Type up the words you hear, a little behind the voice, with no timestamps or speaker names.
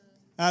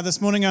This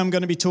morning I'm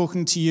going to be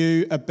talking to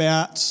you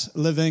about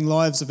living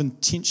lives of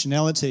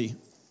intentionality.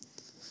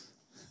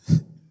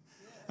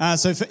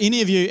 So for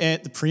any of you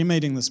at the prayer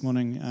meeting this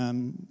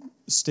morning,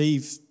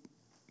 Steve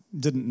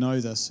didn't know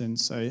this, and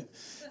so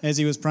as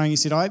he was praying, he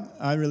said,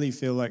 I really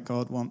feel like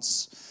God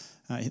wants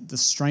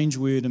this strange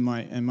word in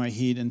my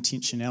head,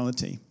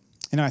 intentionality.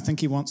 And I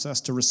think he wants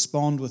us to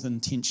respond with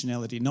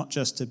intentionality, not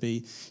just to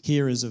be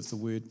hearers of the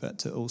word, but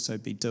to also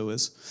be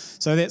doers.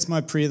 So that's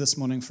my prayer this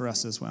morning for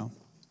us as well.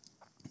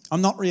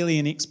 I'm not really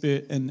an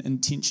expert in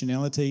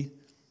intentionality.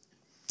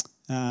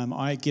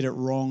 I get it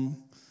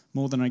wrong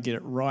more than I get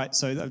it right.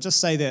 So I'll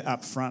just say that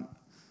up front.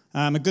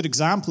 A good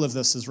example of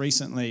this is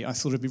recently, I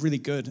thought it'd be really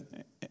good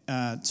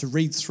to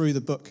read through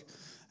the book,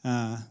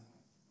 The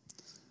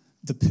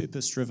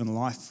Purpose-Driven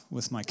Life,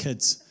 with my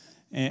kids.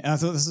 And I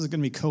thought this is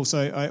going to be cool. So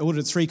I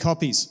ordered 3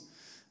 copies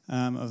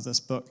of this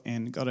book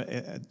and got it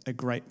at a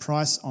great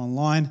price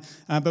online.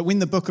 But when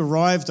the book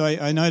arrived,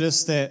 I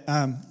noticed that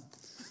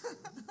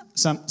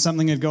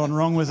something had gone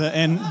wrong with it.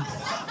 And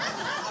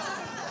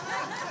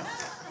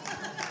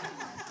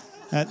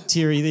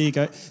Terry, there you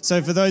go.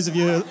 So for those of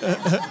you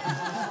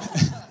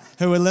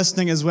who are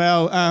listening as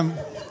well,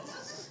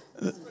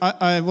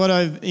 what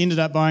I've ended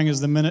up buying is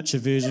the miniature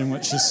version,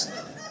 which is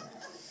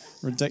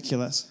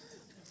ridiculous.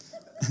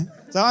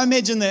 So I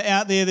imagine that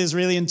out there's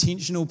really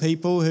intentional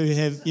people who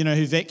have,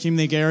 who vacuum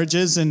their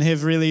garages and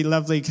have really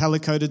lovely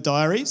colour-coded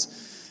diaries.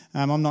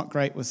 I'm not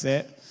great with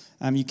that.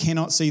 You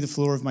cannot see the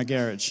floor of my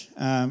garage.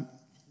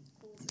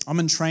 I'm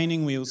in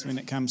training wheels when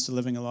it comes to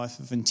living a life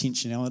of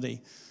intentionality.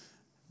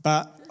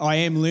 But I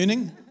am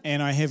learning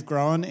and I have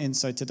grown, and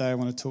so today I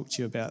want to talk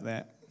to you about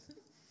that.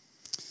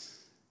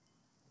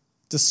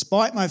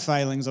 Despite my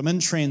failings, I'm in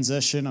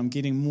transition, I'm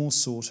getting more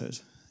sorted.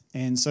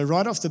 And so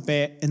right off the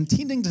bat,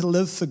 intending to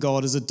live for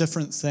God is a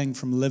different thing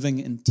from living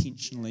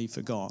intentionally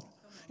for God.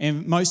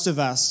 And most of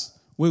us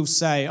will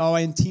say,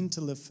 I intend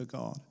to live for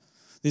God.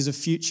 There's a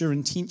future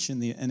intention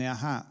there in our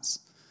hearts.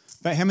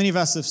 But how many of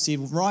us have said,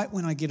 right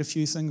when I get a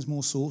few things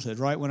more sorted,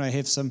 right when I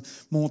have some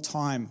more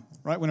time,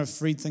 right when I've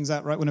freed things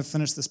up, right when I've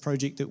finished this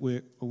project at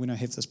work, or when I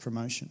have this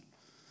promotion?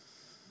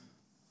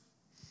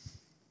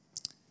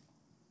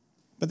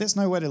 But that's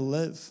no way to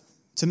live.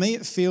 To me,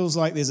 it feels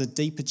like there's a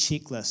deeper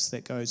checklist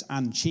that goes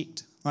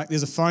unchecked. Like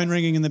there's a phone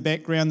ringing in the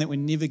background that we're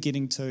never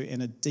getting to,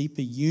 and a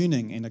deeper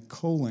yearning and a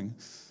calling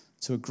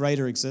to a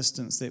greater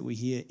existence that we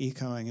hear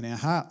echoing in our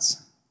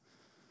hearts.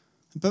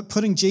 But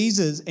putting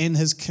Jesus and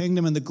his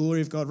kingdom and the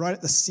glory of God right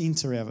at the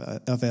center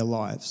of our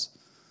lives,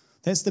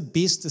 that's the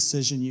best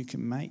decision you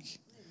can make.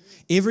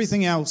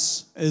 Everything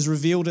else is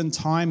revealed in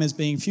time as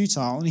being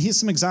futile. And here's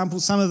some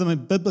examples. Some of them are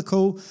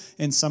biblical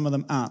and some of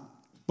them aren't.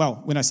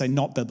 Well, when I say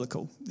not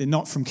biblical, they're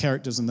not from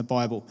characters in the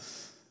Bible.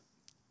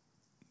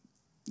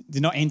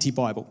 They're not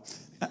anti-Bible.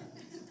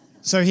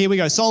 So here we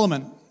go.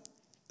 Solomon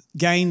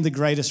gained the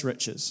greatest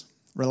riches,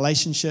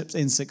 relationships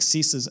and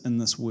successes in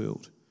this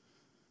world.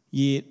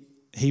 Yet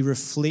he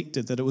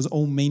reflected that it was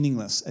all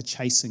meaningless, a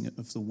chasing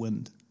of the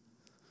wind.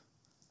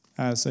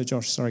 So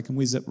Josh, sorry, can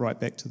we zip right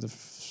back to the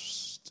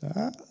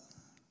start?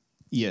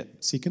 Yeah,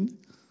 second.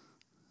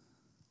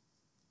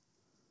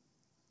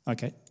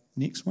 Okay,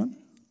 next one.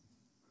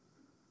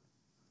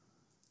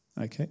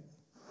 Okay.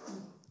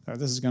 Oh,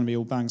 this is going to be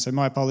all bung, so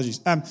my apologies.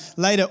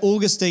 Later,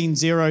 Augustine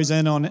zeroes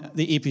in on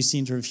the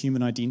epicenter of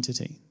human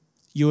identity.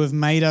 You have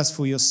made us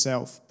for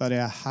yourself, but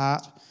our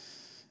heart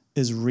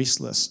is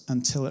restless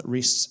until it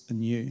rests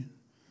in you.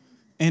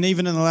 And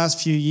even in the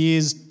last few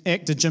years,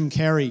 actor Jim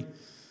Carrey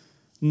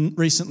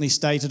recently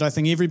stated, I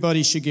think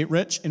everybody should get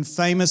rich and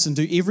famous and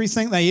do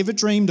everything they ever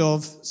dreamed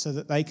of so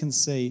that they can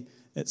see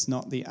it's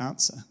not the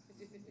answer.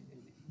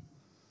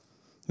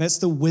 That's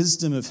the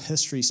wisdom of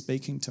history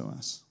speaking to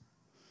us.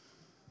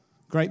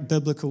 Great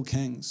biblical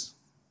kings,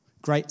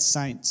 great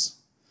saints,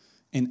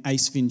 and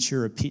Ace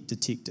Ventura, pet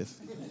detective.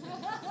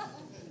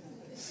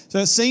 So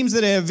it seems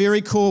that at our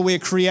very core, we're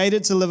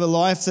created to live a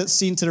life that's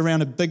centered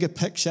around a bigger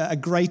picture, a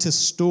greater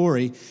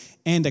story,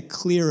 and a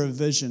clearer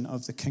vision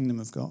of the kingdom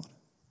of God.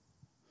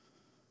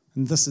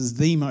 And this is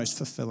the most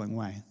fulfilling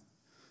way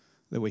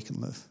that we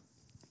can live.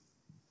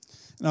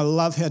 And I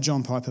love how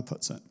John Piper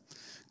puts it.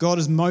 God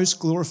is most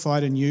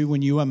glorified in you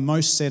when you are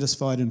most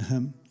satisfied in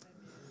him.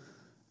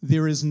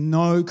 There is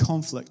no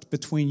conflict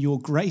between your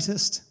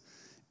greatest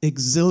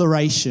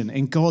exhilaration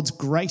and God's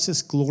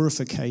greatest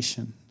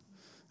glorification.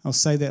 I'll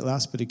say that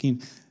last bit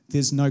again.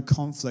 There's no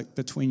conflict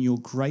between your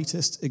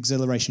greatest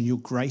exhilaration, your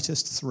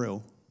greatest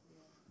thrill,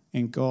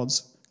 and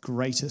God's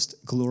greatest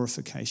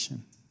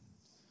glorification.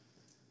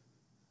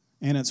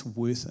 And it's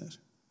worth it.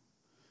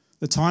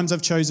 The times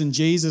I've chosen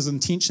Jesus,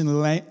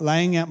 intentionally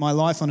laying out my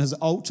life on his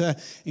altar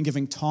and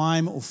giving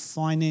time or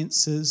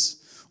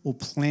finances or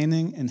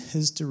planning in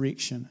his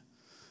direction,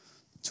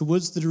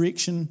 towards the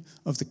direction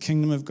of the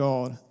kingdom of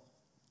God,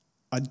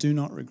 I do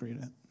not regret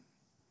it.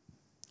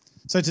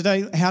 So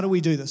today, how do we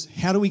do this?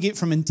 How do we get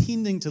from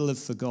intending to live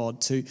for God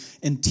to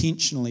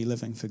intentionally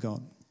living for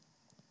God?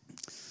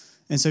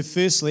 And so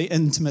firstly,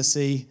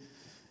 intimacy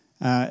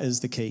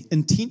is the key.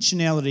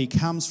 Intentionality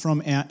comes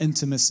from our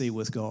intimacy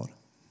with God.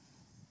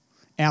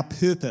 Our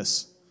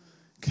purpose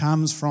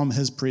comes from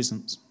his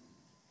presence.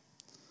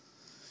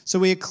 So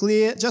we're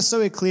clear, just so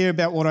we're clear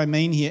about what I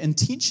mean here,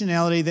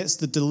 intentionality, that's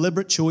the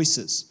deliberate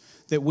choices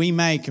that we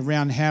make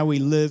around how we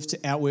live to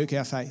outwork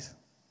our faith.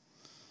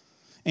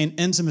 And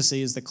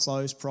intimacy is the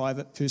close,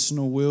 private,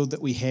 personal world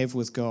that we have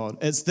with God.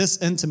 It's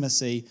this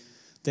intimacy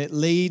that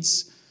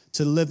leads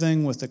to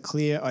living with a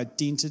clear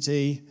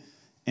identity,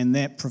 and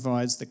that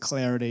provides the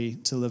clarity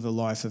to live a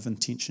life of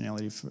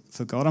intentionality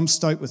for God. I'm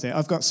stoked with that.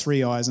 I've got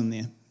 3 I's in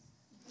there.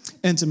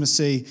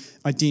 Intimacy,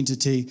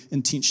 identity,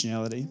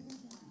 intentionality.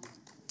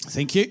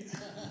 Thank you.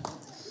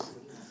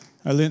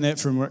 I learned that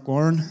from Rick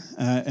Warren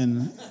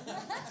in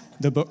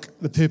the book,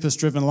 The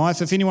Purpose-Driven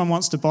Life. If anyone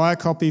wants to buy a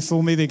copy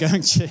for me, they're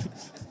going cheap.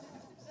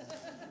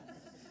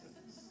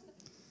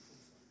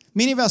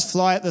 Many of us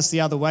fly at this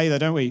the other way, though,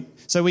 don't we?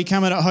 So we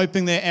come at it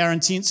hoping that our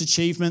intense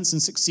achievements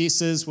and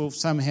successes will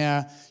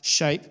somehow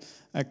shape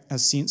a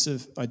sense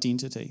of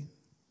identity.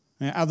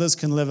 Now, others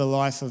can live a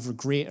life of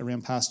regret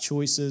around past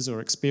choices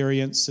or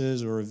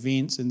experiences or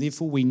events, and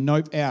therefore we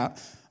nope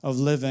out of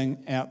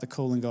living out the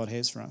calling God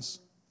has for us.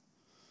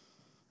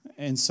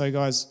 And so,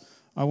 guys,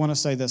 I want to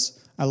say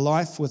this. A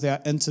life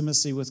without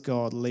intimacy with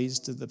God leads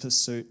to the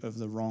pursuit of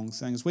the wrong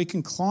things. We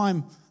can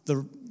climb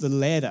the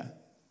ladder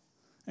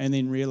and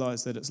then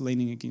realize that it's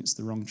leaning against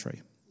the wrong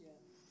tree.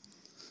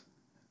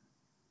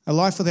 A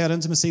life without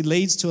intimacy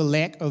leads to a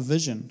lack of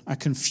vision, a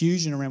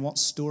confusion around what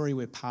story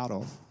we're part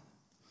of.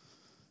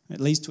 It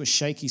leads to a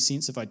shaky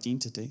sense of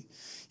identity.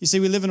 You see,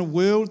 we live in a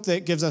world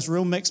that gives us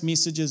real mixed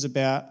messages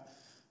about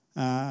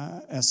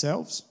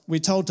ourselves. We're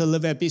told to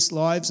live our best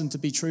lives and to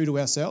be true to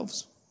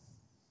ourselves.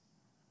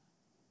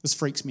 This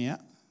freaks me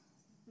out,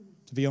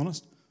 to be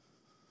honest.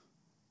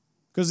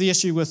 Because the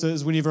issue with it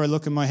is whenever I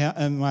look in my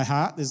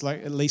heart, there's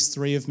like at least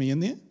 3 of me in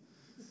there.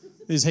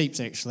 There's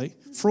heaps, actually.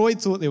 Freud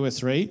thought there were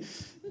 3,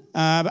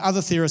 but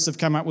other theorists have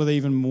come up with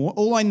even more.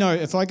 All I know,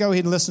 if I go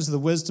ahead and listen to the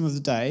wisdom of the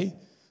day,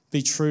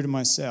 be true to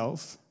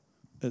myself,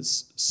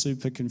 it's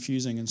super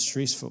confusing and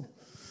stressful.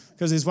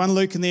 Because there's one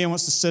Luke in there who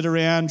wants to sit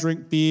around,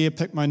 drink beer,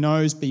 pick my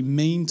nose, be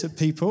mean to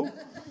people.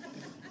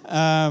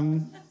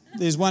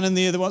 There's one in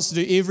there that wants to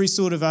do every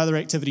sort of other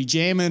activity,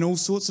 jam in all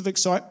sorts of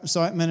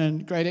excitement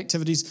and great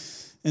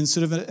activities in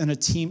sort of an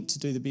attempt to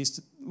do the best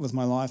with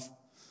my life.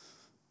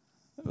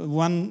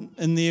 One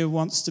in there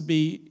wants to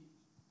be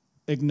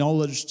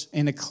acknowledged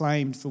and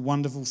acclaimed for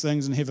wonderful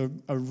things and have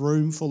a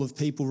room full of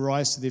people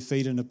rise to their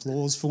feet in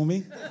applause for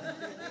me.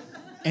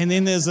 And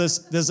then there's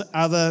this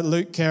other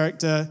Luke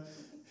character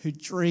who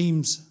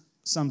dreams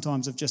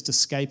sometimes of just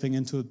escaping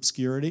into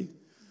obscurity,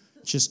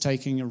 just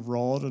taking a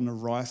rod and a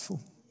rifle,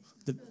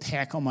 the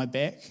pack on my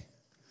back,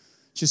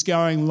 just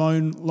going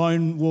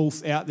lone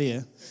wolf out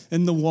there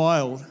in the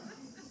wild.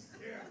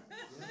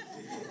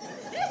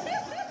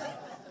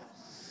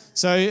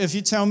 So if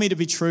you tell me to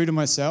be true to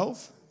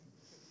myself,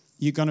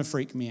 you're going to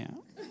freak me out.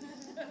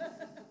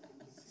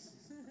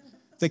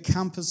 The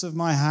compass of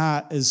my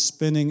heart is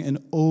spinning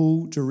in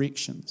all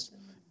directions.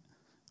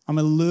 I'm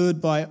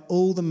allured by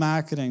all the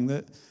marketing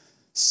that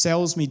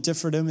sells me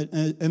different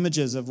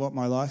images of what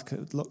my life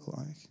could look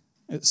like.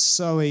 It's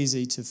so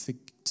easy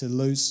to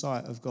lose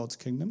sight of God's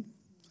kingdom.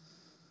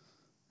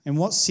 And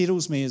what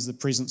settles me is the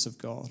presence of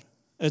God.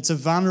 It's a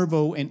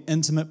vulnerable and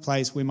intimate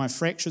place where my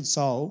fractured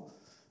soul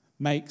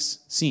makes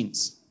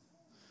sense.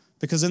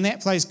 Because in that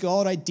place,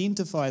 God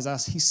identifies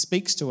us. He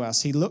speaks to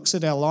us. He looks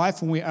at our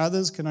life, and where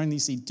others can only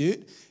see dirt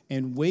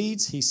and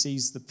weeds, he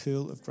sees the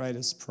pearl of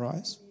greatest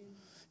price.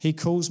 He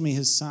calls me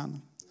his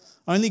son.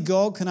 Only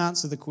God can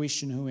answer the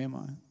question, who am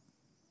I?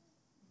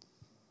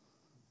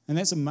 And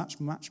that's a much,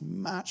 much,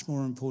 much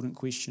more important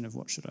question of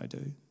what should I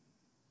do?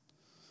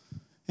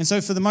 And so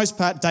for the most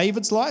part,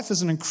 David's life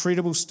is an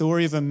incredible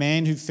story of a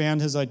man who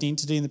found his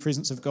identity in the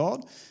presence of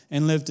God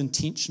and lived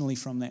intentionally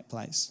from that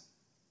place.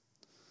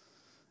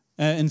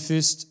 In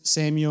 1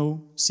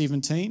 Samuel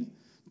 17,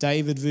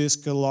 David versus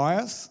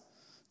Goliath.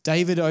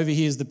 David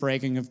overhears the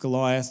bragging of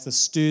Goliath. This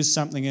stirs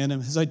something in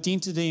him. His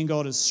identity in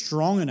God is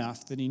strong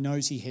enough that he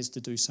knows he has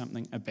to do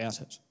something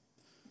about it.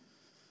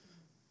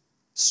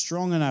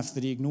 Strong enough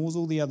that he ignores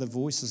all the other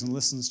voices and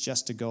listens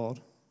just to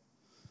God.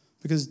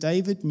 Because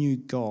David knew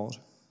God,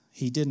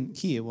 he didn't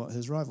care what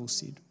his rivals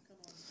said.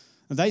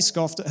 They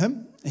scoffed at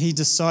him. He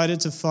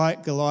decided to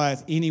fight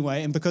Goliath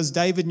anyway. And because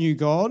David knew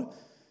God,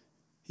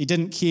 he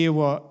didn't care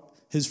what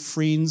his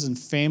friends and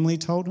family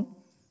told him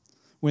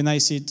when they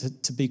said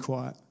to be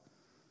quiet.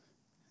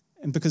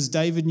 And because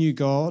David knew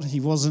God, he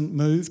wasn't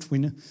moved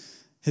when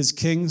his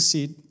king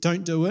said,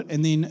 don't do it,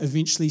 and then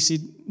eventually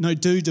said, no,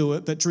 do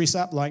it, but dress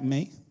up like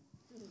me.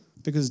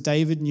 Because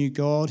David knew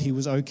God, he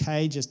was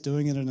okay just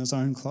doing it in his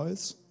own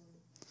clothes.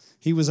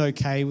 He was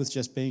okay with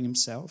just being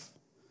himself.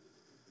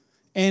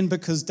 And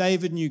because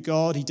David knew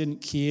God, he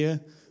didn't care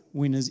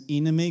when his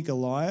enemy,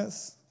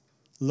 Goliath,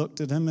 looked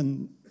at him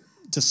and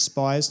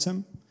despised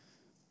him,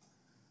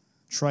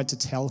 tried to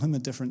tell him a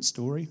different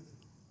story.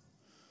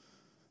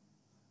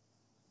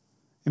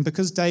 And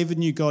because David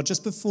knew God,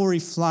 just before he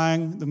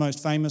flung the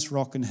most famous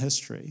rock in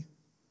history,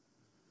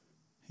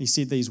 he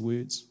said these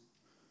words,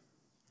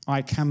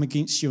 I come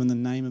against you in the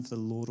name of the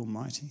Lord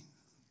Almighty.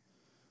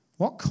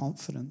 What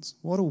confidence.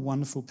 What a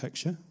wonderful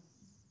picture.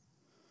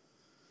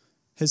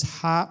 His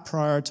heart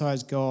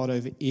prioritized God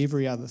over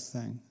every other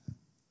thing.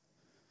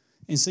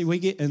 And see, we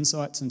get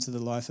insights into the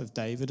life of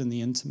David and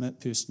the intimate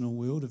personal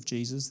world of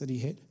Jesus that he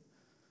had.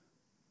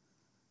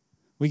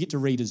 We get to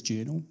read his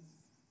journal.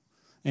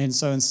 And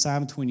so in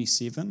Psalm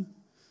 27,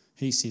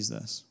 he says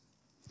this: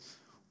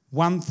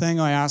 "One thing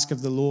I ask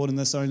of the Lord, and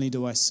this only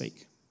do I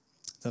seek,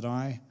 that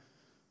I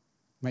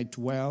may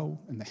dwell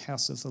in the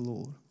house of the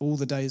Lord all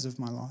the days of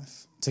my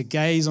life, to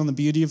gaze on the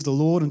beauty of the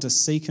Lord and to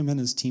seek him in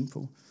his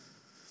temple."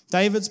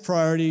 David's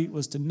priority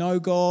was to know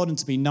God and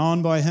to be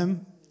known by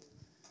him,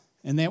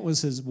 and that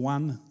was his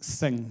one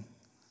thing.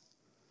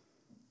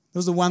 It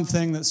was the one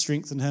thing that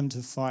strengthened him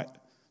to fight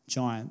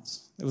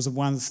giants. It was the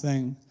one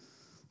thing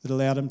that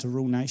allowed him to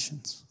rule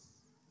nations.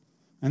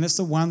 And that's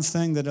the one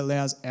thing that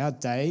allows our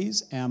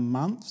days, our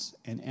months,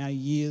 and our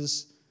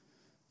years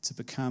to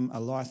become a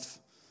life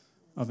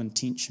of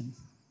intention.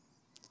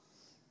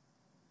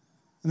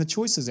 And the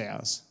choice is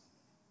ours.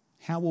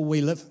 How will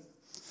we live?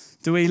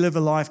 Do we live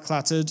a life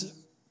cluttered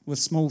with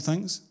small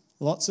things,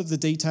 lots of the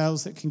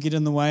details that can get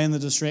in the way and the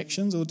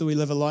distractions, or do we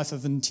live a life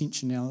of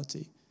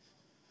intentionality,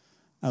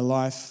 a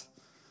life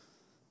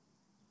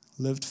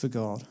lived for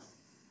God?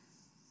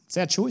 It's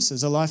our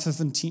choices, a life of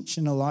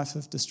intention, a life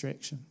of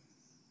distraction.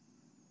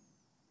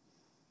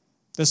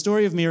 The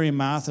story of Mary and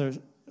Martha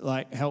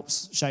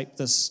helps shape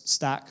this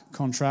stark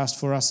contrast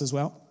for us as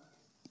well.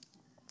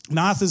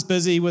 Martha's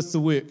busy with the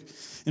work.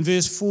 In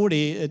verse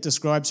 40, it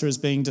describes her as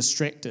being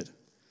distracted.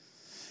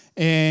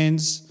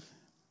 And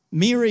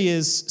Mary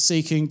is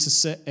seeking to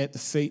sit at the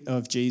feet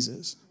of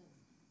Jesus.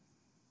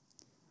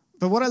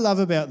 But what I love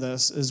about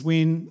this is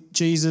when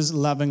Jesus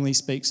lovingly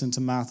speaks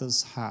into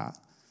Martha's heart,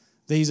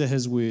 these are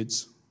his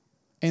words.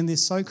 And they're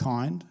so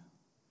kind.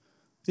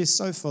 They're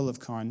so full of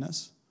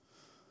kindness.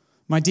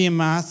 "My dear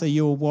Martha,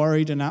 you're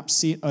worried and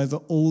upset over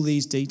all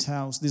these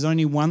details. There's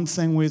only one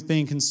thing worth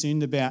being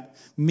concerned about.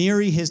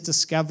 Mary has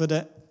discovered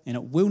it, and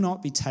it will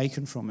not be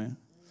taken from her."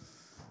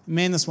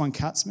 Man, this one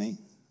cuts me.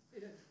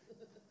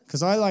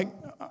 Because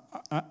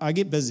I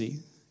get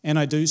busy, and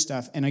I do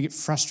stuff, and I get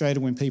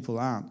frustrated when people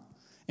aren't.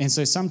 And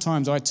so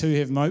sometimes I too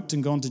have moped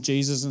and gone to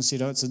Jesus and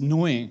said, "Oh, it's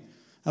annoying.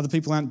 Other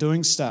people aren't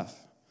doing stuff."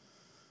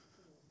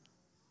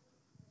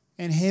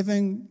 And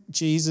having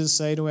Jesus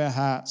say to our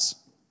hearts,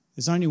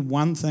 "There's only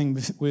one thing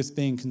worth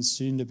being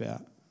concerned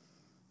about,"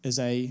 is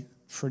a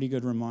pretty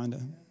good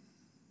reminder.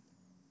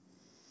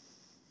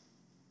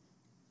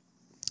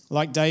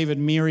 Like David,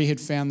 Mary had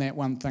found that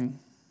one thing.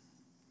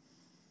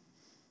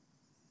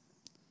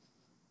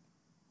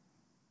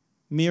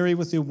 Mary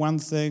with her one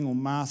thing, or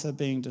Martha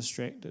being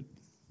distracted.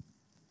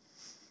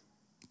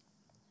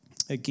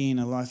 Again,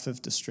 a life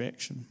of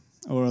distraction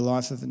or a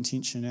life of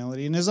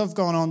intentionality. And as I've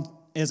gone on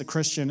as a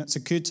Christian, it's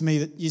occurred to me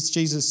that yes,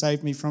 Jesus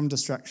saved me from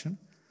destruction,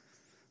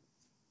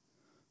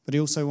 but he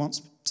also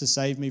wants to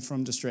save me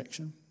from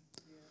distraction.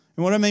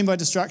 And what I mean by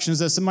distraction is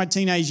this: in my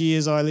teenage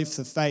years, I left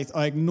the faith.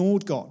 I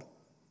ignored God.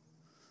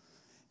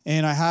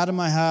 And I hardened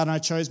my heart and I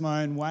chose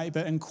my own way.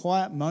 But in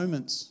quiet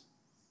moments,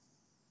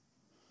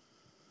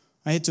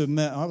 I had to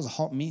admit I was a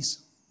hot mess.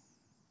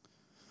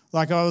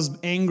 I was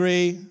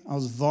angry, I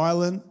was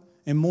violent,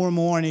 and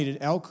more I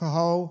needed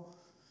alcohol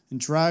and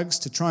drugs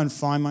to try and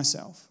find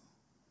myself.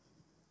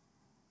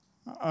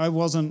 I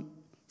wasn't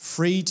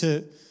free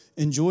to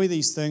enjoy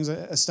these things.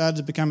 I started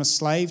to become a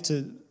slave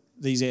to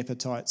these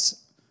appetites.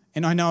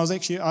 And I know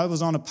I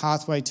was on a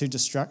pathway to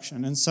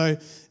destruction. And so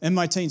in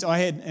my teens,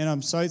 and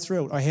I'm so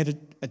thrilled, I had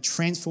a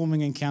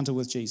transforming encounter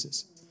with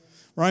Jesus.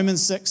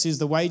 Romans 6 says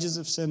the wages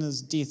of sin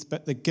is death,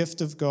 but the gift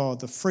of God,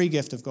 the free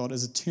gift of God,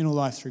 is eternal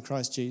life through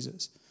Christ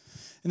Jesus.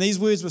 And these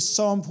words were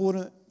so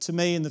important to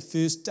me in the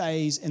first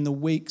days and the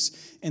weeks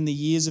and the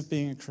years of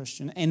being a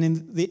Christian,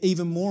 and they're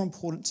even more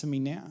important to me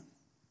now.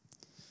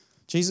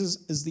 Jesus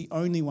is the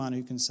only one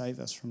who can save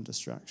us from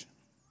destruction.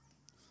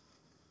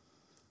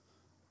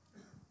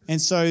 And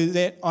so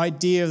that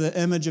idea,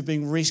 the image of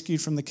being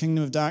rescued from the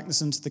kingdom of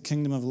darkness into the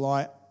kingdom of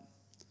light,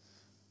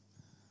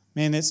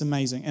 man, that's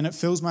amazing. And it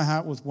fills my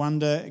heart with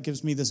wonder. It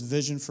gives me this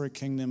vision for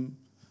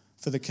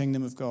the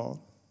kingdom of God.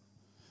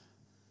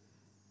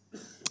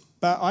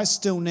 But I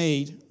still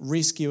need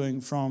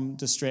rescuing from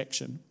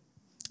distraction.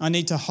 I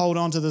need to hold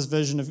on to this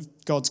vision of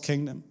God's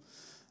kingdom.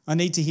 I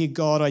need to hear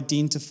God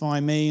identify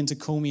me and to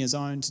call me his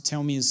own, to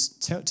tell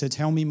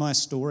me my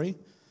story.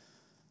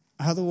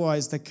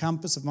 Otherwise, the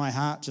compass of my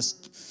heart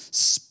just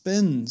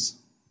spins,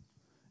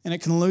 and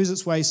it can lose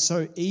its way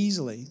so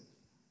easily.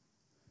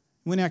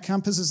 When our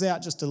compass is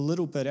out just a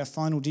little bit, our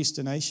final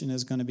destination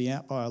is going to be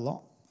out by a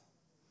lot.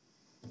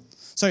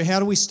 So how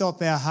do we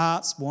stop our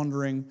hearts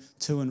wandering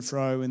to and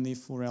fro and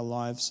therefore our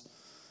lives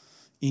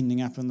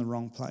ending up in the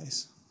wrong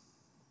place?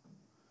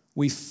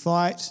 We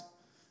fight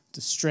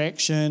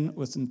distraction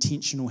with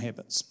intentional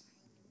habits.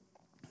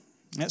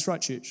 That's right,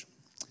 church.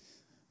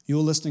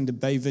 You're listening to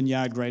Bay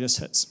Vineyard Greatest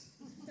Hits.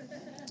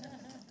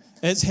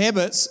 It's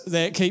habits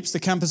that keeps the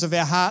compass of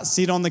our heart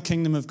set on the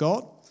kingdom of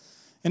God.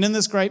 And in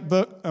this great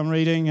book I'm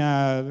reading,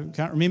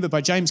 can't remember,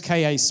 by James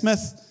K.A.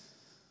 Smith,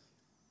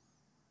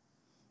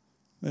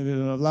 maybe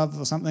Love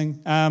or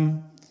something,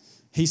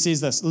 he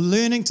says this: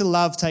 learning to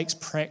love takes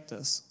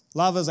practice.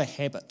 Love is a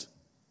habit.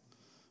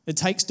 It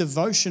takes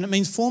devotion. It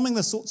means forming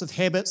the sorts of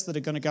habits that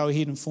are going to go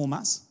ahead and form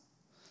us.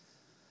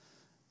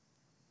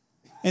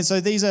 And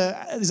so these are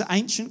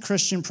ancient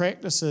Christian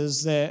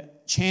practices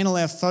that channel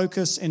our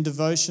focus and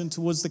devotion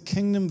towards the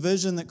kingdom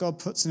vision that God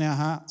puts in our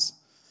hearts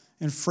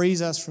and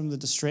frees us from the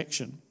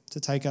distraction to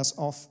take us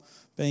off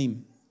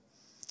beam.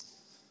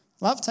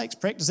 Love takes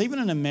practice, even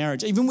in a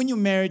marriage. Even when you're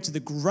married to the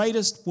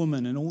greatest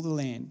woman in all the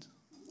land,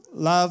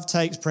 love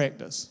takes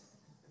practice.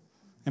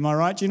 Am I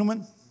right,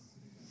 gentlemen?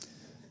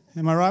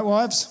 Am I right,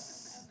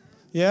 wives?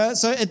 Yeah,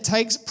 so it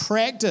takes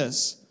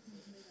practice.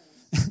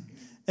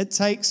 It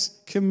takes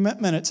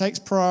commitment. It takes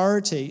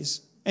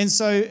priorities. And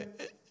so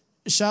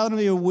Charlotte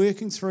and I are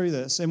working through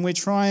this, and we're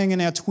trying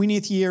in our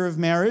 20th year of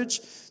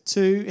marriage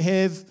to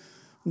have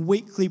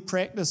weekly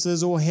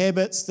practices or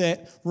habits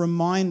that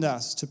remind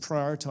us to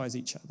prioritize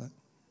each other,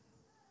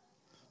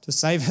 to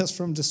save us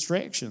from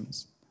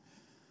distractions.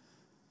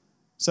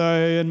 So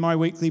in my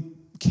weekly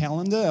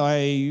calendar,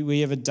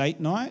 we have a date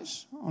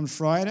night on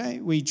Friday.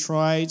 We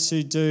try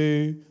to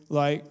do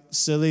like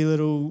silly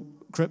little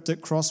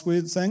cryptic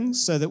crossword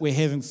things so that we're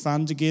having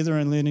fun together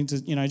and learning to,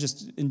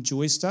 just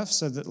enjoy stuff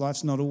so that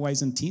life's not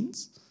always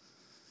intense.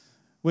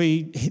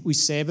 We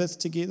Sabbath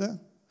together.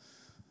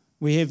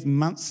 We have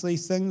monthly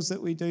things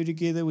that we do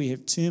together. We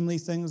have termly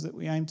things that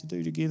we aim to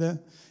do together.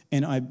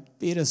 And I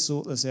better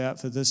sort this out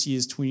for this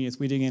year's 20th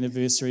wedding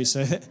anniversary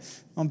so that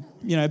on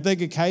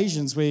big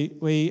occasions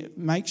we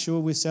make sure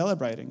we're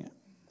celebrating it.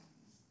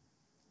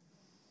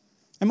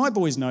 And my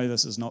boys know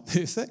this is not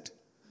perfect.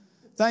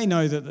 They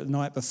know that the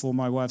night before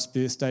my wife's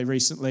birthday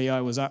recently,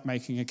 I was up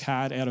making a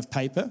card out of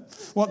paper.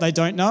 What they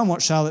don't know and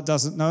what Charlotte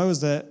doesn't know is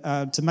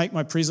that to make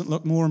my present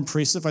look more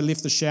impressive, I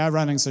left the shower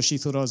running so she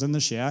thought I was in the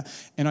shower,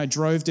 and I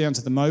drove down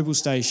to the Mobil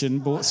station,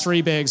 bought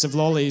 3 bags of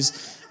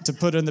lollies to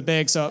put in the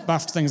bag so it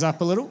buffed things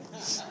up a little.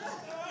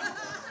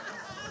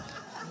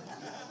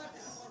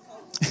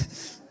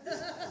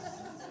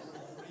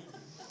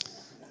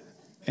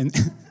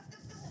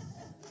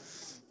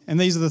 And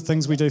these are the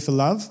things we do for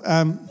love.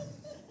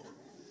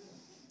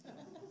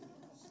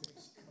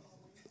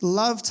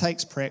 Love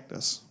takes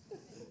practice.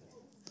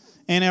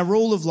 And our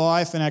rule of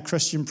life and our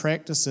Christian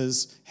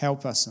practices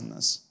help us in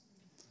this.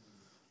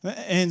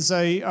 And so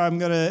I'm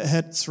going to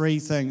hit 3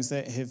 things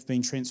that have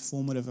been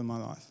transformative in my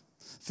life.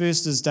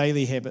 First is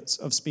daily habits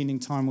of spending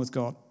time with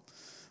God.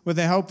 With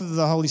the help of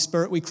the Holy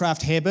Spirit, we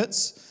craft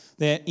habits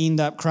that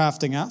end up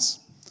crafting us.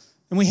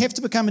 And we have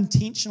to become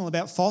intentional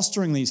about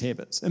fostering these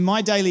habits. In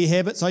my daily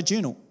habits, I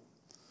journal.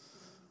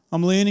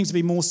 I'm learning to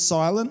be more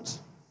silent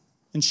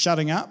and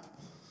shutting up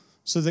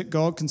so that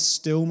God can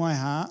still my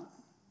heart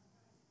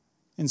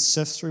and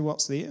sift through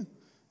what's there,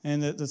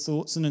 and that the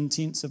thoughts and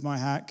intents of my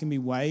heart can be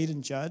weighed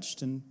and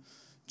judged and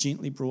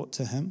gently brought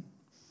to Him.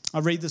 I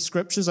read the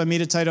scriptures, I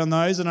meditate on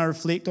those, and I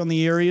reflect on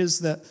the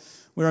areas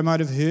where I might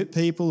have hurt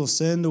people or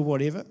sinned or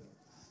whatever.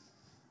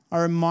 I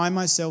remind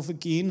myself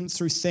again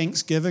through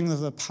thanksgiving of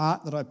the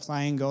part that I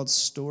play in God's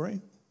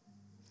story.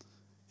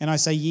 And I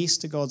say yes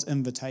to God's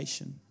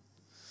invitation,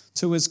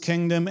 to His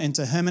kingdom and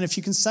to Him. And if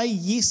you can say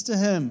yes to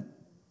Him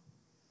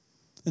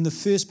in the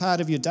first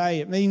part of your day,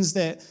 it means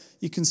that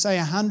you can say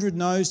 100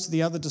 no's to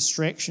the other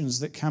distractions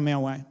that come our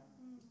way.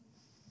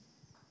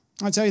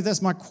 I tell you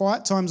this, my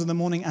quiet times in the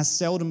morning are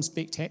seldom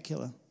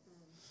spectacular,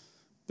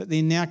 but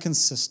they're now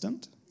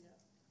consistent,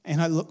 and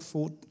I look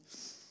forward.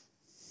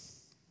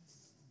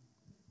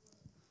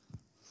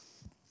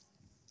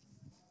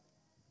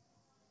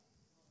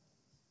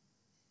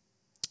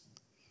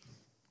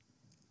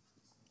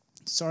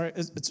 Sorry,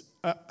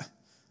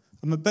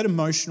 I'm a bit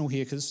emotional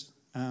here because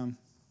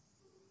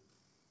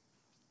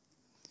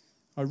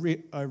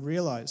I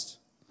realised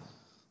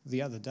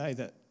the other day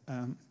that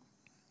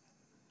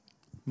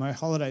my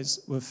holidays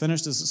were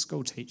finished as a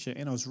school teacher,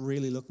 and I was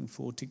really looking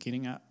forward to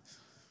getting up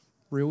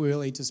real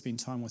early to spend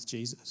time with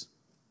Jesus.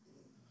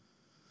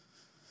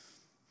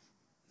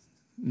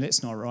 And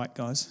that's not right,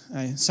 guys.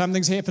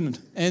 Something's happened,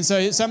 and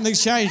so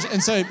something's changed,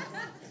 and so.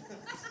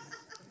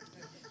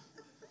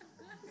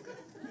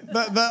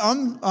 But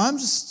I'm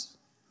just.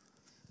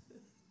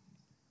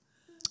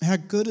 How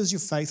good is your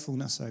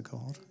faithfulness, oh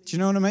God? Do you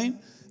know what I mean?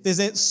 There's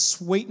that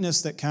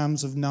sweetness that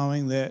comes of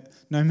knowing that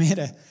no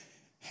matter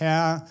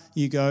how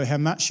you go, how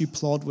much you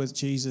plod with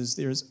Jesus,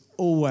 there is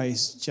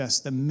always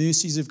just the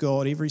mercies of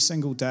God every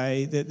single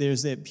day, that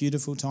there's that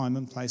beautiful time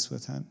and place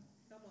with Him.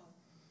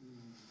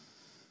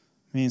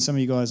 Man, some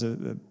of you guys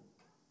are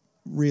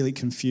really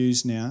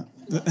confused now.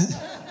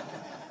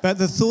 But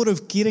the thought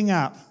of getting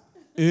up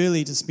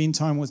early to spend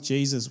time with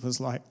Jesus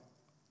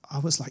I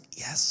was like,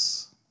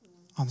 yes,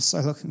 I'm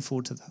so looking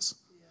forward to this.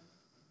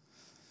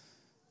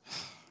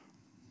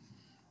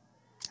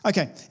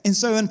 Okay, and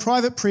so in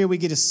private prayer, we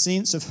get a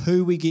sense of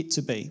who we get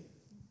to be.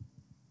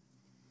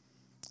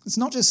 It's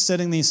not just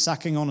sitting there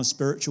sucking on a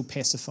spiritual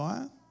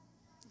pacifier,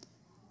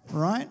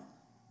 right?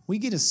 We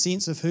get a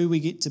sense of who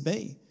we get to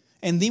be.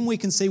 And then we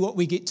can see what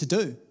we get to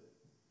do,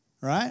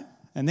 right?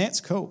 And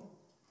that's cool.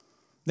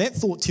 That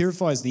thought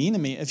terrifies the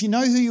enemy. If you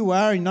know who you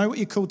are and know what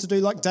you're called to do,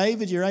 like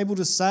David, you're able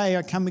to say,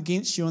 I come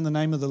against you in the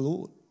name of the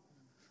Lord.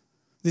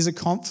 There's a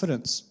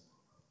confidence.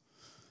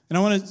 And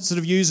I want to sort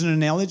of use an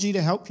analogy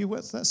to help you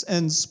with this.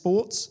 In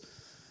sports,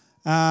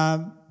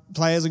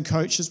 players and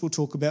coaches will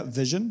talk about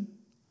vision.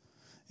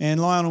 And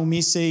Lionel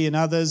Messi and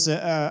others,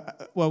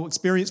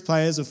 experienced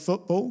players of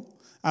football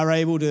are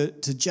able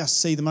to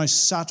just see the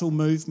most subtle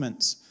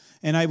movements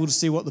and able to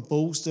see what the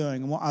ball's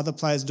doing and what other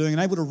players are doing and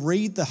able to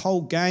read the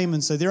whole game.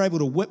 And so they're able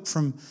to whip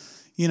from,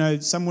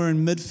 somewhere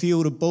in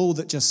midfield a ball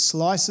that just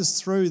slices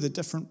through the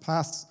different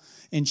paths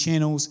and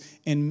channels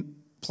and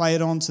play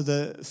it onto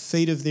the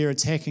feet of their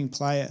attacking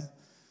player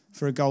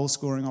for a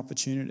goal-scoring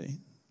opportunity.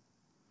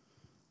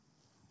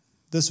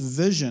 This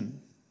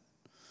vision.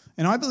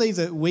 And I believe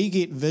that we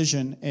get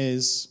vision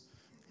as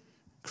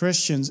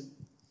Christians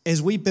as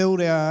we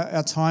build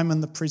our time in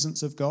the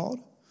presence of God.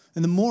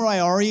 And the more I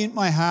orient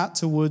my heart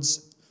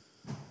towards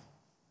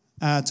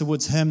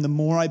Him, the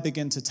more I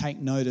begin to take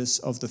notice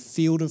of the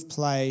field of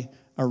play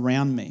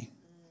around me.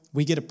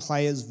 We get a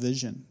player's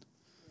vision.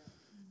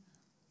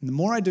 And the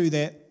more I do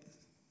that,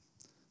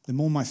 the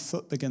more my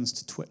foot begins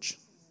to twitch.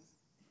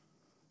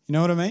 You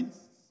know what I mean?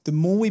 The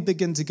more we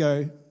begin to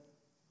go,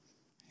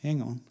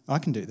 hang on, I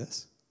can do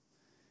this.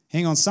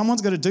 Hang on,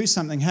 someone's got to do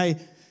something. Hey,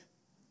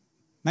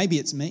 maybe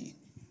it's me.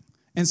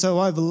 And so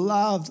I've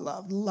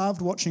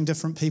loved watching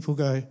different people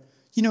go,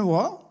 you know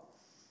what?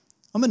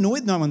 I'm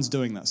annoyed no one's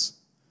doing this.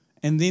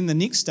 And then the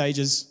next stage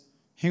is,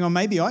 hang on,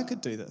 maybe I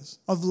could do this.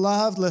 I've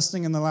loved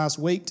listening in the last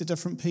week to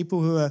different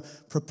people who are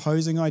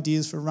proposing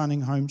ideas for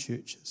running home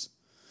churches.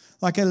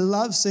 Like I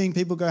love seeing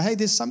people go, hey,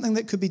 there's something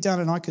that could be done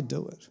and I could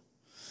do it.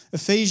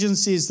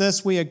 Ephesians says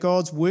this, we are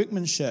God's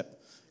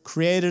workmanship,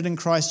 created in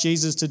Christ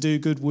Jesus to do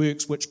good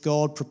works, which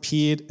God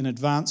prepared in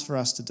advance for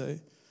us to do.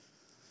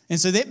 And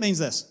so that means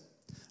this.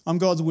 I'm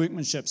God's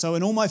workmanship. So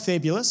in all my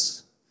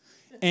fabulous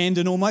and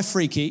in all my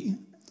freaky,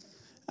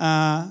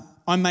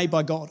 I'm made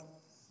by God.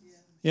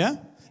 Yeah?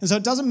 And so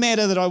it doesn't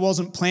matter that I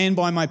wasn't planned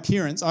by my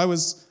parents. I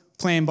was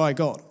planned by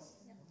God.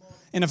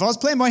 And if I was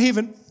planned by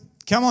heaven,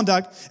 come on,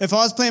 Doug. If I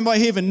was planned by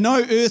heaven, no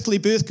earthly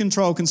birth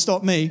control can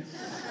stop me.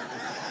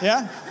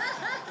 Yeah?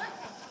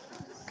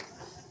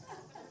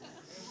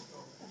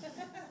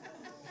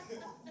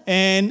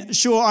 And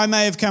sure, I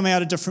may have come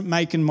out a different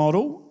make and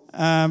model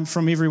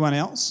from everyone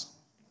else.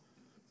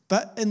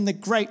 But in the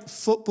great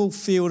football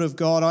field of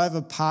God, I have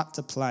a part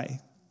to play.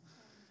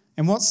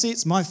 And what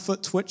sets my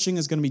foot twitching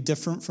is going to be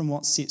different from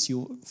what sets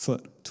your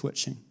foot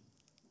twitching.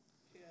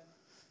 Yeah.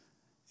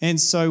 And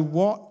so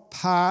what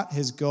part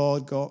has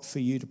God got for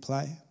you to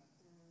play?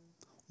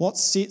 What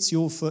sets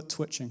your foot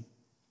twitching?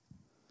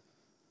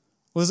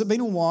 Well, has it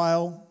been a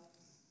while?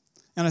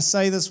 And I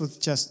say this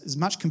with just as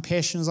much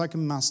compassion as I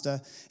can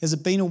muster. Has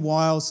it been a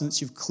while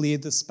since you've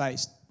cleared the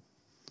space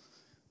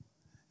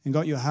and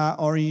got your heart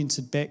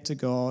oriented back to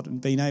God and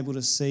been able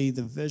to see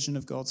the vision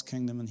of God's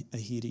kingdom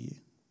ahead of you?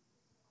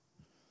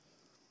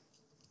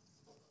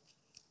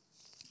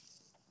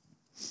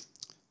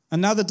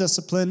 Another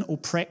discipline or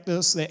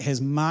practice that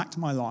has marked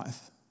my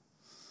life,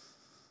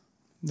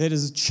 that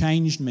has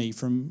changed me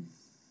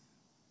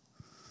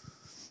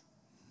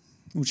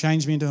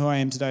into who I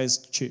am today is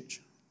church.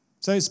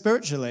 So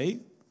spiritually,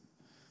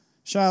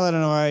 Charlotte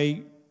and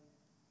I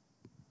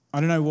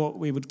don't know what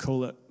we would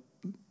call it,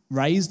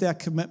 raised our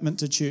commitment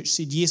to church,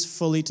 said yes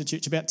fully to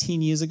church about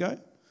 10 years ago.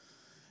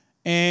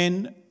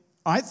 And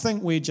I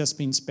think we'd just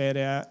been spat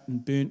out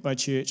and burnt by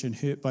church and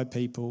hurt by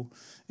people,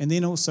 and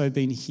then also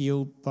been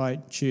healed by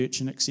church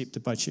and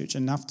accepted by church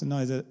enough to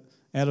know that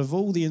out of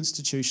all the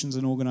institutions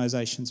and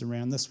organisations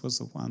around, this was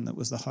the one that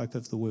was the hope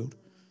of the world.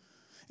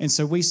 And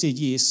so we said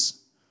yes.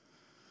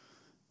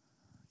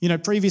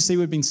 Previously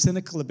we'd been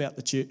cynical about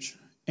the church,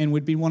 and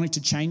we'd been wanting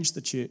to change the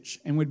church,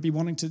 and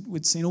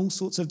we'd seen all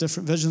sorts of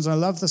different visions. I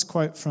love this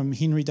quote from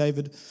Henry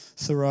David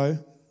Thoreau.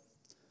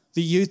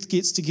 The youth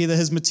gets together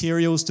his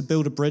materials to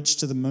build a bridge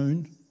to the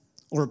moon,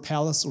 or a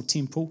palace or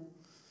temple,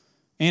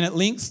 and at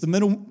length the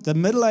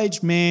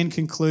middle-aged man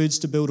concludes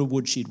to build a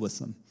woodshed with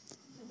them.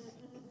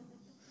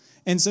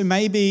 And so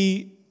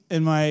maybe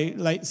in my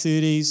late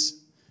 30s,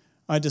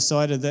 I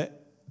decided that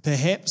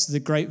perhaps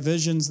the great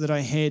visions that I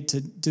had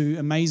to do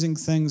amazing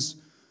things,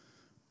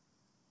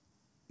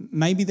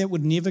 maybe that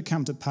would never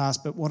come to pass,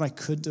 but what I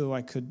could do,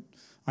 I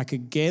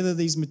could gather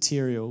these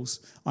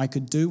materials, I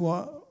could do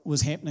what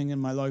was happening in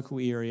my local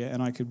area,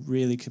 and I could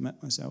really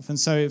commit myself. And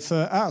so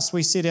for us,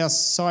 we set our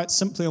sights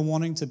simply on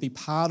wanting to be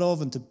part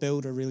of and to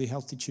build a really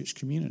healthy church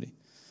community.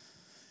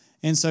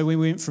 And so we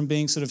went from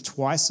being sort of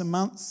twice a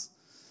month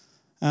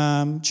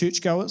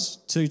churchgoers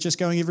to just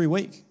going every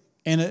week.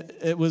 And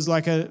it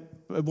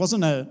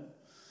wasn't a,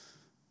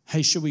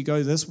 hey, should we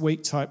go this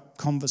week type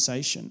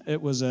conversation.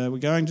 It was we're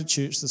going to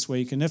church this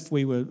week, and if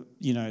we were,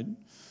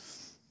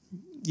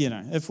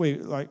 if we,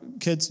 like,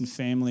 kids and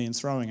family and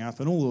throwing up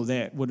and all of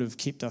that would have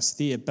kept us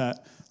there,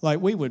 but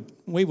we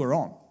were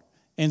on.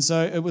 And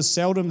so it was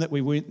seldom that we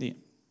weren't there.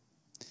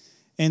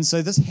 And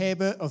so this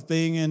habit of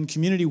being in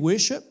community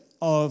worship,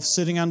 of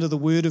sitting under the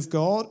Word of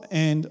God,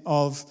 and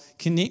of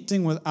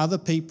connecting with other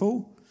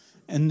people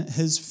in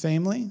his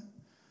family,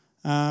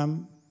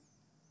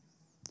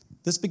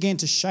 this began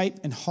to shape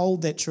and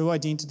hold that true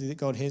identity that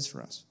God has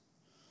for us.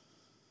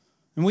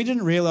 And we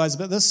didn't realize,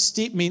 but this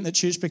step meant that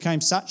church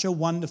became such a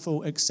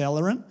wonderful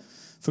accelerant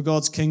for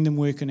God's kingdom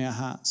work in our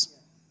hearts.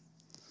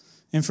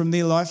 And from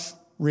there, life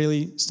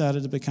really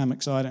started to become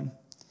exciting.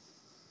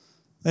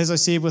 As I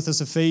said with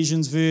this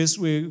Ephesians verse,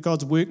 where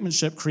God's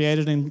workmanship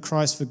created in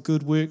Christ for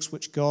good works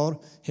which God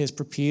has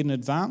prepared in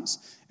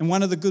advance. And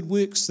one of the good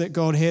works that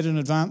God had in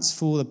advance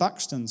for the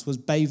Buxtons was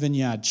Bay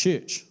Vineyard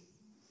Church.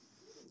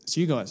 It's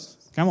you guys.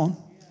 Come on.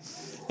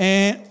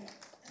 And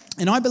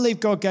I believe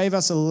God gave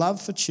us a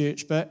love for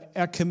church, but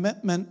our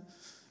commitment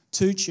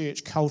to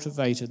church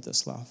cultivated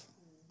this love.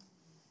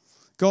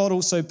 God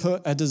also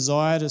put a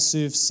desire to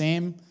serve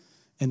Sam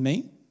and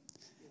me.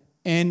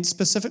 And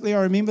specifically,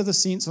 I remember the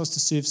sense was to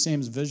serve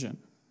Sam's vision.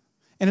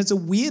 And it's a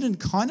weird and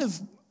kind of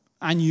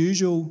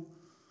unusual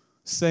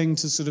thing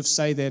to sort of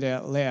say that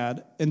out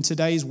loud in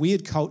today's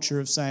weird culture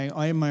of saying,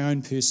 I am my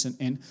own person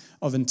and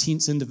of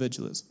intense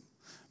individualism.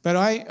 But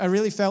I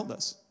really felt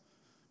this.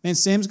 Man,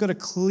 Sam's got a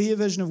clear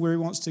vision of where he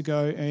wants to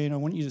go, and I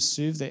want you to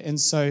serve that. And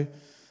so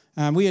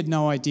we had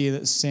no idea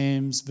that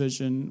Sam's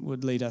vision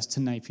would lead us to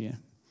Napier.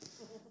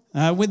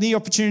 When the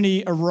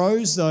opportunity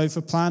arose, though,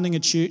 for planting a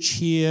church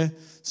here,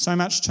 so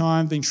much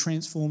time being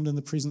transformed in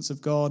the presence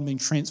of God, being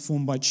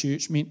transformed by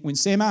church, meant when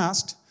Sam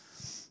asked,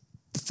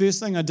 the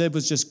first thing I did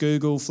was just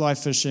Google fly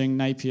fishing,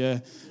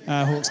 Napier,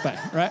 Hawke's Bay,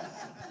 right?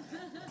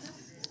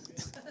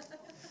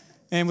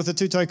 And with the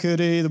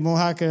Tutokuri, the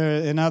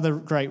Mohaka, and other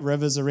great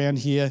rivers around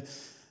here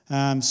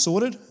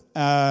sorted,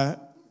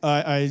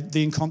 I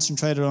then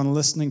concentrated on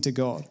listening to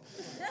God.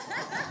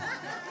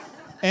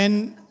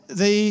 And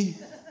the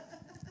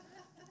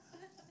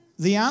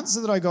answer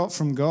that I got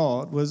from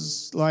God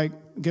was like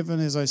given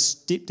as I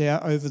stepped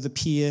out over the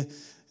pier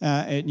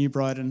at New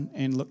Brighton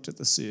and looked at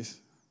the surf.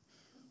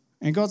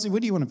 And God said, where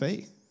do you want to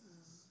be?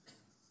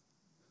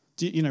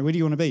 Where do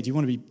you want to be? Do you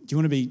want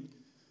to be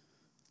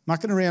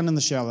mucking around in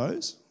the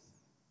shallows?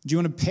 Do you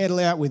want to paddle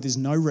out where there's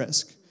no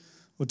risk?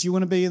 Or do you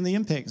want to be in the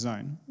impact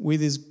zone where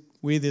there's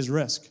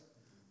risk,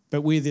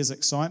 but where there's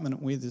excitement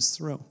and where there's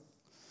thrill?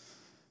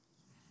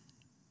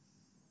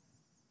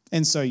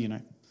 And so,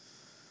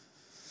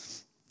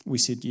 we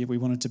said, yeah, we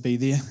wanted to be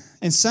there.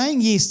 And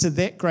saying yes to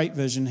that great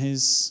vision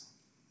has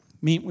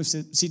meant we've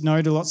said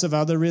no to lots of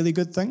other really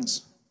good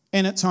things.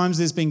 And at times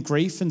there's been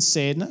grief and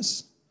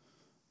sadness.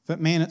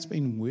 But man, it's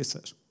been worth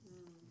it.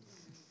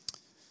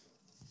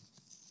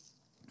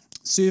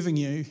 Serving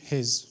you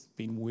has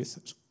been worth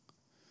it.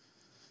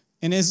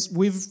 And as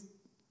we've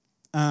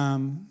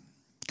gone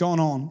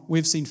on,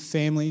 we've seen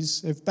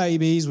families have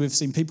babies, we've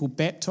seen people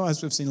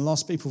baptised, we've seen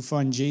lost people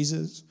find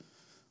Jesus,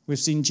 we've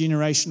seen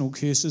generational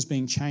curses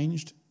being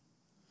changed.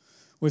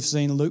 We've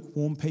seen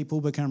lukewarm people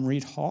become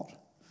red hot.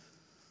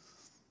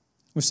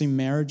 We've seen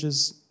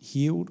marriages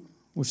healed.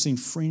 We've seen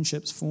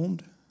friendships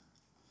formed.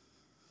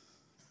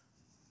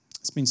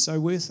 It's been so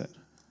worth it.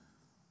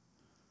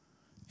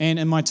 And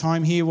in my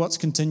time here, what's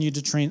continued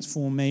to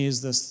transform me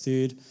is this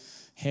third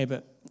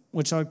habit,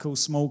 which I'd call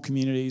small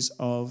communities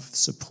of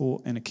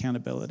support and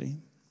accountability.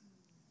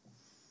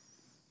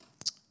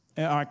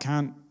 I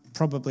can't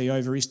probably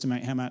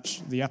overestimate how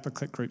much the Upper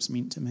Click groups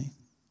meant to me,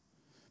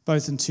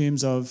 both in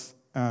terms of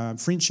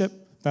friendship,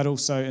 but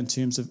also in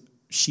terms of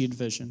shared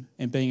vision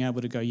and being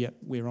able to go, yep,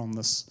 we're on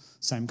this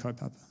same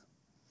kaupapa.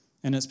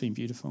 And it's been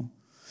beautiful.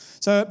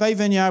 So at Bay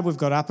Vineyard, we've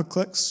got Upper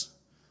Clicks,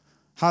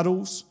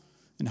 huddles,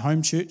 and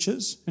home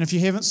churches. And if you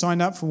haven't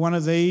signed up for one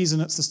of these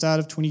and it's the start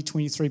of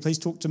 2023, please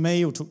talk to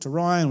me or talk to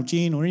Ryan or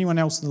Jen or anyone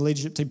else in the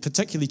leadership team,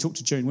 particularly talk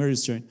to June. Where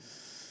is June?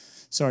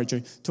 Sorry,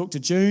 June. Talk to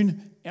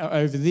June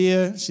over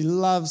there. She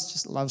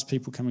just loves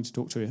people coming to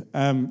talk to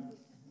her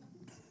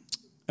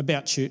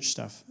about church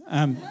stuff.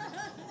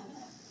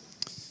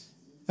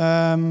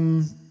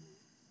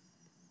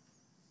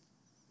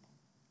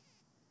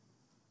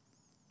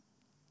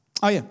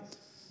 Oh yeah,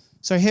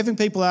 so having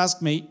people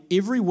ask me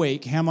every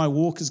week how my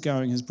walk is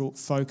going has brought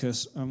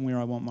focus on where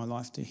I want my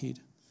life to head.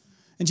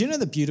 And do you know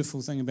the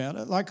beautiful thing about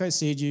it? Like I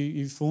said,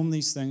 you form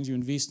these things, you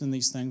invest in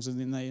these things, and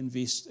then they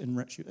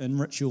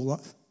enrich your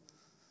life.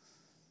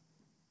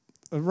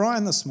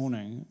 Ryan this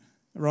morning,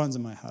 Ryan's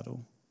in my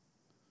huddle.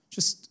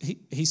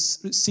 He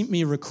sent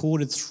me a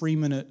recorded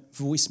 3-minute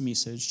voice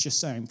message just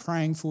saying,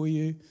 praying for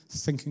you,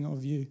 thinking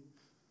of you.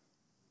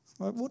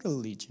 Like, what a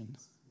legend.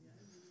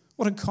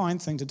 What a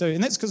kind thing to do.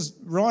 And that's because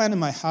Ryan in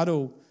my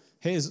huddle,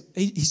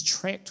 he's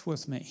tracked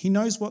with me. He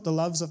knows what the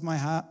loves of my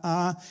heart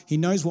are. He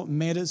knows what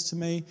matters to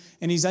me.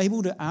 And he's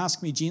able to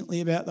ask me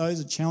gently about those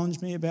or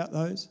challenge me about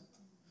those.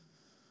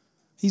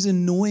 He's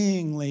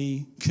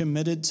annoyingly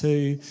committed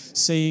to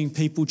seeing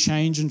people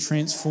change and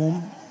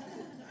transform.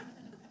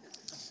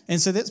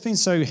 And so that's been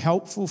so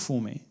helpful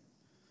for me.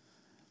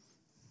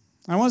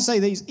 I want to say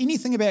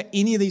anything about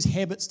any of these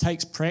habits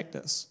takes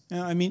practice.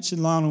 Now, I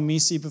mentioned Lionel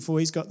Messi before.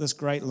 He's got this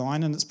great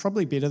line, and it's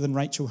probably better than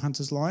Rachel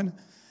Hunter's line.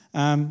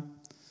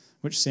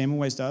 which Sam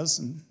always does.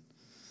 And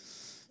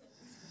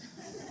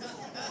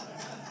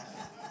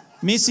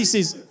Messi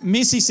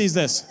says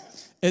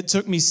this: it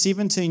took me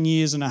 17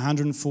 years and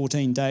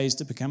 114 days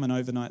to become an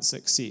overnight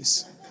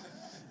success.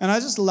 And I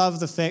just love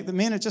the fact that,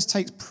 man, it just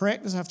takes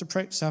practice after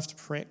practice after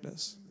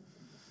practice.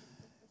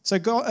 So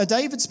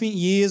David spent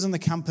years in the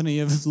company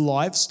of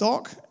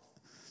livestock,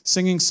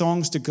 singing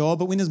songs to God,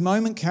 but when his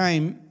moment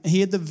came,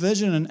 he had the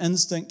vision and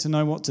instinct to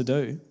know what to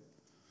do.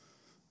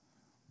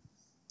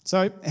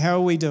 So how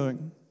are we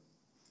doing?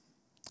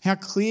 How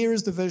clear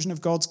is the vision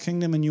of God's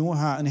kingdom in your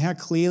heart, and how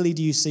clearly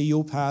do you see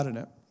your part in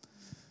it?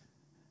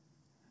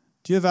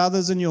 Do you have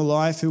others in your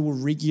life who will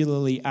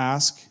regularly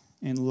ask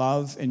and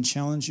love and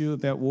challenge you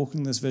about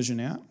walking this vision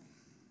out?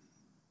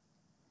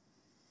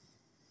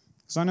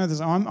 Because I know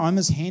this, I'm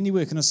his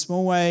handiwork. In a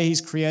small way,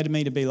 he's created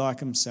me to be like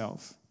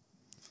himself.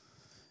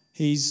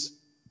 He's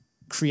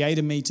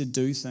created me to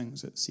do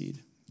things, it said,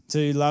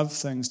 to love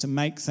things, to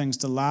make things,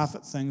 to laugh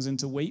at things, and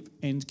to weep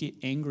and get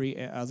angry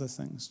at other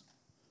things.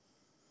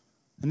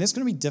 And that's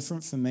going to be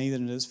different for me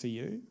than it is for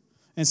you.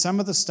 And some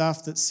of the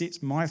stuff that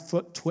sets my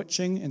foot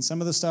twitching and some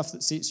of the stuff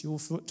that sets your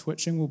foot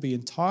twitching will be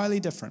entirely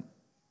different.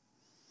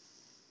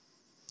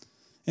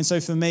 And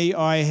so for me,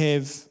 I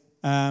have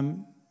a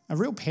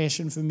real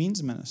passion for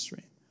men's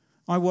ministry.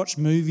 I watch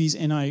movies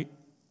and I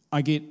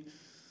get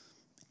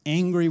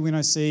angry when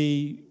I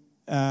see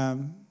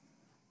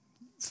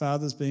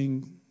fathers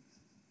being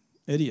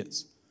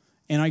idiots.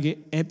 And I get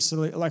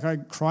absolutely, I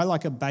cry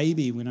like a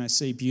baby when I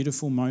see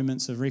beautiful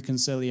moments of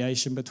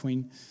reconciliation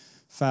between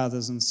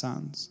fathers and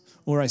sons.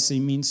 Or I see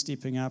men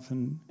stepping up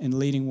and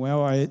leading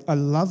well. I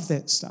love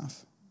that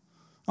stuff.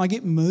 I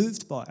get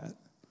moved by it.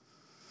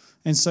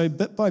 And so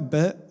bit by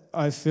bit,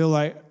 I feel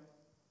like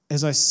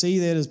as I see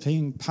that as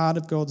being part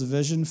of God's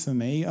vision for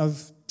me,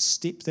 I've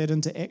stepped that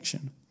into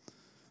action.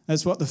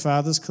 That's what the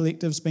Fathers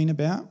Collective's been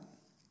about.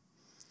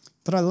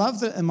 But I love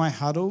that in my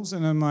huddles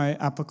and in my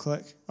upper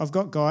clique, I've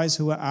got guys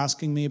who are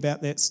asking me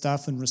about that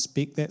stuff and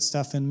respect that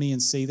stuff in me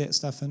and see that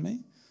stuff in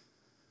me.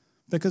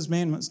 Because,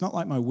 man, it's not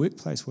like my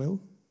workplace will.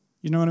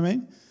 You know what I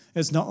mean?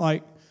 It's not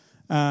like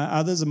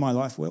others in my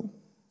life will.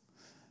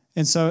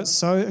 And so it's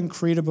so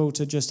incredible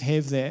to just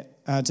have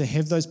that, to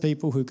have those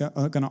people who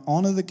are going to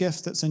honour the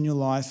gift that's in your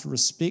life,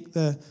 respect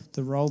the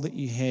role that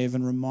you have,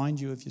 and remind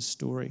you of your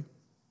story.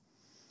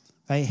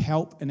 They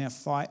help in our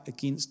fight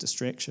against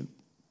distraction.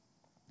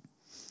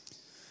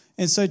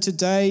 And so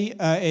today,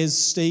 as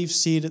Steve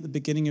said at the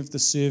beginning of the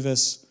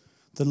service,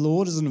 the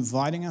Lord is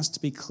inviting us to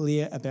be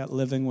clear about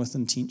living with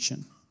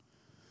intention.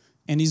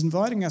 And he's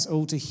inviting us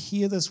all to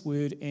hear this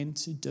word and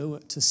to do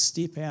it, to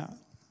step out.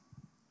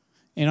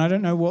 And I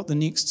don't know what the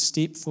next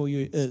step for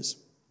you is.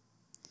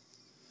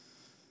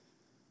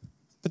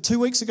 But 2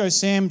 weeks ago,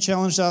 Sam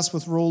challenged us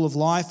with Rule of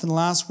Life, and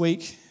last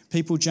week,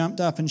 people jumped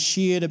up and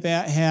shared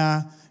about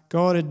how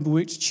God had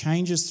worked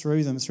changes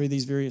through them, through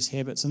these various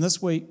habits. And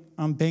this week,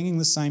 I'm banging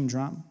the same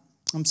drum.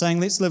 I'm saying,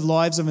 let's live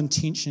lives of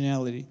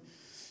intentionality,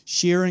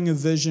 sharing a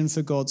vision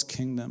for God's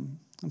kingdom.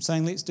 I'm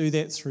saying, let's do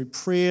that through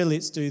prayer,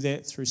 let's do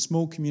that through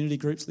small community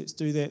groups, let's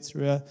do that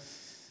through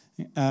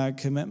our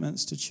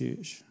commitments to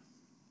church.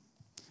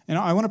 And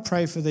I want to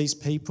pray for these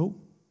people.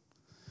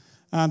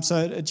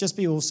 So it'd just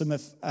be awesome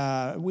if,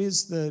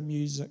 where's the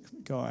music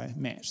guy?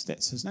 Matt,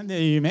 that's his name. There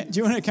you, Matt. Do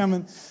you want to come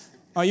and,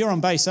 oh, you're on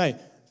bass, eh?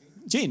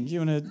 Jen, do you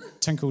want to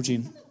tinkle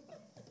Jen?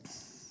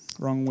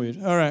 Wrong word.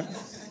 All right.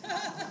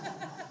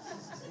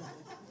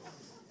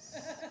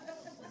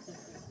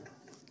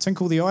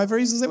 Tinkle the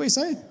ivories, is that what you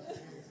say?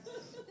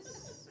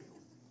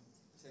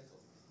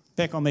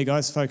 Back on me,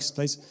 guys. Focus,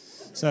 please.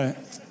 So,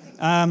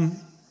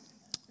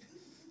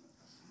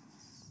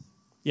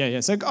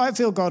 So I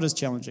feel God is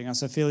challenging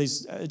us. I feel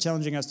he's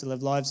challenging us to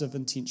live lives of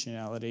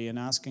intentionality and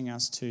asking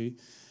us to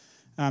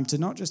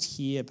not just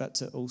hear, but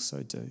to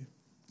also do.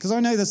 Because I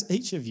know this,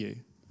 each of you,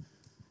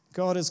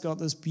 God has got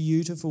this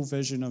beautiful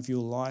vision of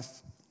your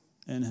life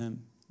in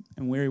him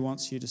and where he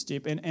wants you to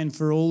step. And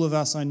for all of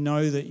us, I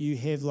know that you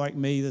have, like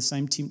me, the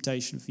same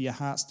temptation for your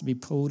hearts to be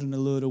pulled and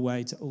lured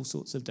away to all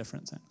sorts of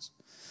different things.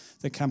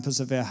 The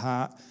compass of our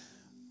heart.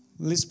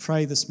 Let's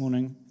pray this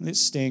morning. Let's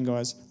stand,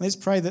 guys. Let's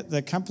pray that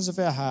the compass of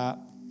our heart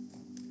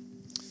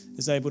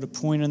is able to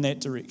point in that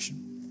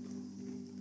direction.